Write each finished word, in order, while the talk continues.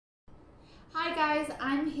guys,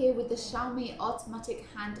 I'm here with the Xiaomi automatic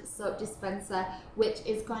hand soap dispenser, which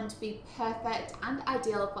is going to be perfect and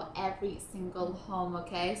ideal for every single home.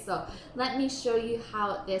 Okay, so let me show you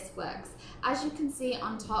how this works. As you can see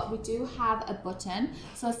on top, we do have a button,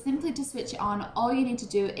 so simply to switch it on, all you need to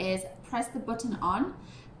do is press the button on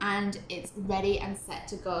and it's ready and set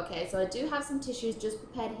to go. Okay, so I do have some tissues just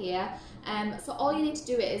prepared here, so all you need to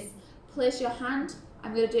do is place your hand,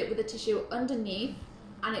 I'm going to do it with a tissue underneath,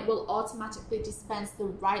 and it will automatically dispense the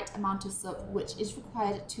right amount of soap which is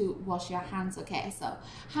required to wash your hands. Okay, so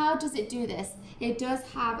how does it do this? It does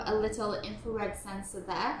have a little infrared sensor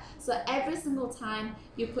there, so every single time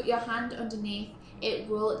you put your hand underneath, it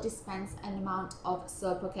will dispense an amount of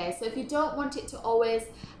soap. Okay, so if you don't want it to always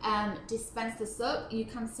dispense the soap, you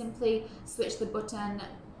can simply switch the button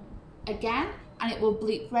again and it will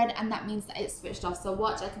bleep red, and that means that it's switched off. So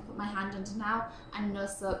watch, I can put my hand under now and no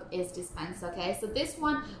soap is dispensed. Okay, so this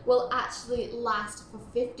one will actually last for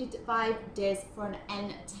 55 days for an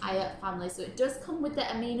entire family. So it does come with the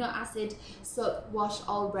amino acid soap wash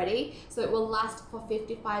already, so it will last for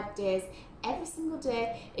 55 days every single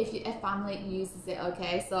day if a family uses it.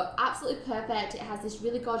 Okay, so absolutely perfect. It has this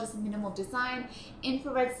really gorgeous minimal design,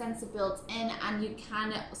 infrared sensor built in, and you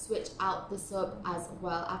can switch out the soap as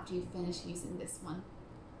well after you finish using this one.